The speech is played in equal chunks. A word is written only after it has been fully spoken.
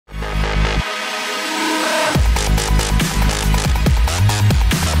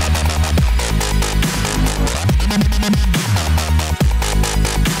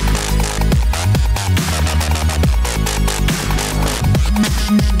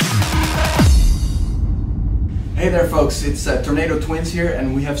Hey there folks, it's TornadoTwins here,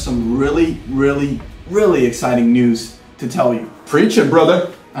 and we have some really exciting news to tell you. Preach it,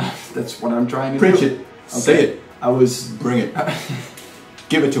 brother. That's what I'm trying to Preach do. it. Okay. Say it. Bring it.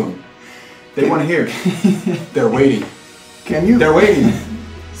 Give it to them. They want to hear it. They're waiting. Can you? They're waiting.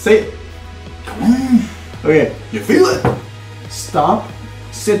 Say it. Come on. Okay. You feel it? Stop,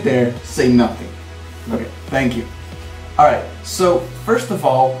 sit there, say nothing. Okay, thank you. Alright, so first of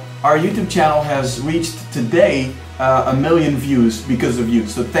all, our YouTube channel has reached today 1 million views because of you,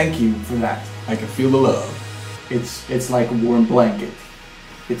 so thank you for that. I can feel the love. It's like a warm blanket.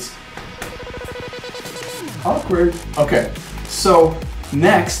 It's awkward. Okay, so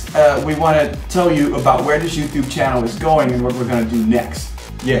next we want to tell you about where this YouTube channel is going and what we're going to do next.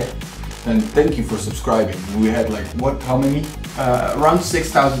 Yeah, and thank you for subscribing. We had like, what, how many? Around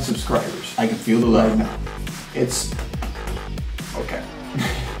 6,000 subscribers. I can feel the love. Right now. It's okay.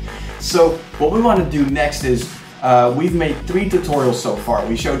 So what we want to do next is we've made 3 tutorials so far.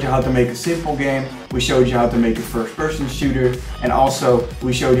 We showed you how to make a simple game, we showed you how to make a first-person shooter, and also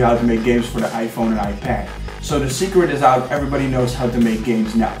we showed you how to make games for the iPhone and iPad. So the secret is out, everybody knows how to make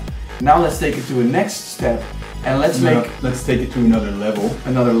games now. Now let's take it to the next step and let's take it to another level.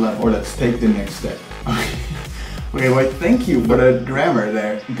 Another level. Or let's take the next step. Okay, wait, thank you for the grammar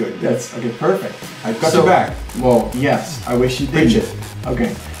there. Good, that's okay, perfect. I've got your back. Well, yes, I wish you did. Preach it.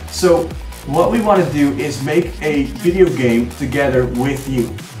 Okay, so what we want to do is make a video game together with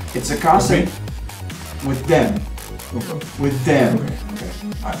you. It's a concept with them. With them. Okay.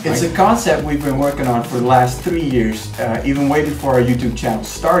 It's a concept we've been working on for the last 3 years, even way before our YouTube channel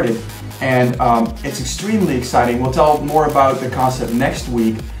started, and it's extremely exciting. We'll tell more about the concept next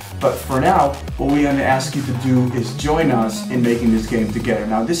week. But for now, what we're going to ask you to do is join us in making this game together.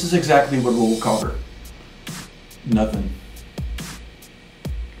 Now, this is exactly what we'll cover. Nothing.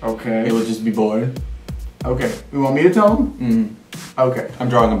 Okay. It will just be boring. Okay. You want me to tell them? Mm-hmm. Okay. I'm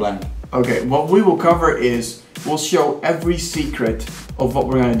drawing a blank. Okay. What we will cover is we'll show every secret of what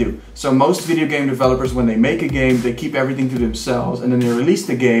we're going to do. So most video game developers, when they make a game, they keep everything to themselves and then they release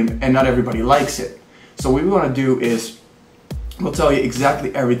the game and not everybody likes it. So what we want to do is we'll tell you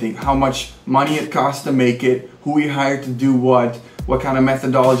exactly everything, how much money it costs to make it, who we hired to do what kind of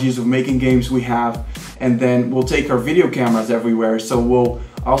methodologies of making games we have, and then we'll take our video cameras everywhere. So we'll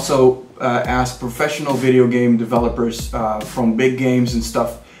also ask professional video game developers from big games and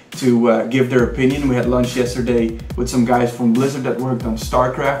stuff to give their opinion. We had lunch yesterday with some guys from Blizzard that worked on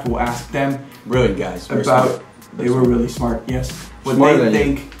StarCraft. We'll ask them Brilliant guys. about, they were really smart, yes. What Smarter they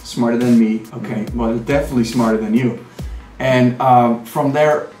think, smarter than me, okay, well definitely smarter than you. And from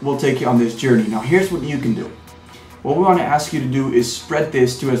there, we'll take you on this journey. Now, here's what you can do. What we want to ask you to do is spread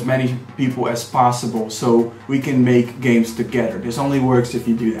this to as many people as possible so we can make games together. This only works if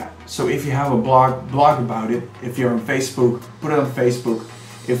you do that. So if you have a blog about it, if you're on Facebook, put it on Facebook.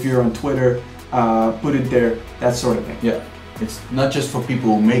 If you're on Twitter, put it there, that sort of thing. Yeah, it's not just for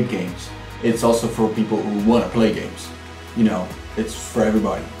people who make games. It's also for people who want to play games. You know, it's for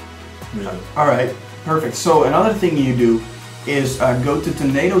everybody. Really. All right. Perfect. So another thing you do is go to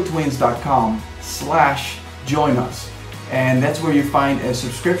TornadoTwins.com/join us, and that's where you find a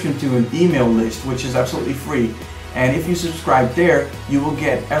subscription to an email list, which is absolutely free. And if you subscribe there, you will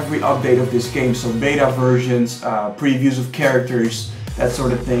get every update of this game, so beta versions, previews of characters, that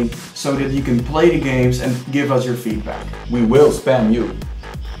sort of thing, so that you can play the games and give us your feedback. We will spam you.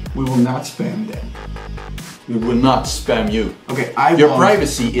 We will not spam them. We will not spam you. Okay, your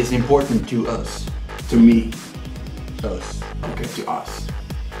privacy is important to us. To me. Us. Okay, to us.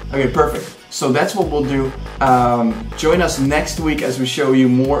 Okay, perfect. So that's what we'll do. Join us next week as we show you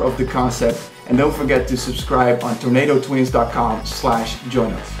more of the concept. And don't forget to subscribe on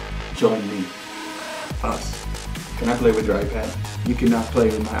TornadoTwins.com/join us. Join me. Us. Can I play with your iPad? You cannot play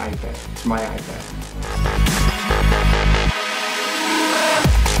with my iPad. It's my iPad.